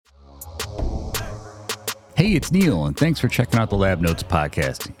Hey, it's Neil, and thanks for checking out the Lab Notes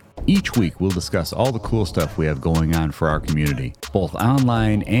podcast. Each week, we'll discuss all the cool stuff we have going on for our community, both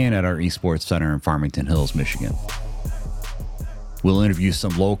online and at our esports center in Farmington Hills, Michigan. We'll interview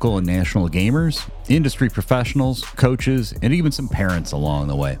some local and national gamers, industry professionals, coaches, and even some parents along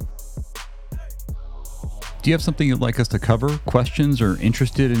the way. Do you have something you'd like us to cover, questions, or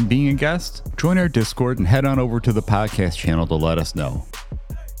interested in being a guest? Join our Discord and head on over to the podcast channel to let us know.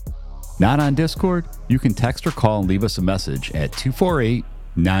 Not on Discord? You can text or call and leave us a message at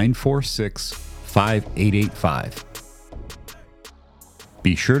 248-946-5885.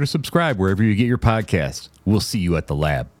 Be sure to subscribe wherever you get your podcasts. We'll see you at the lab.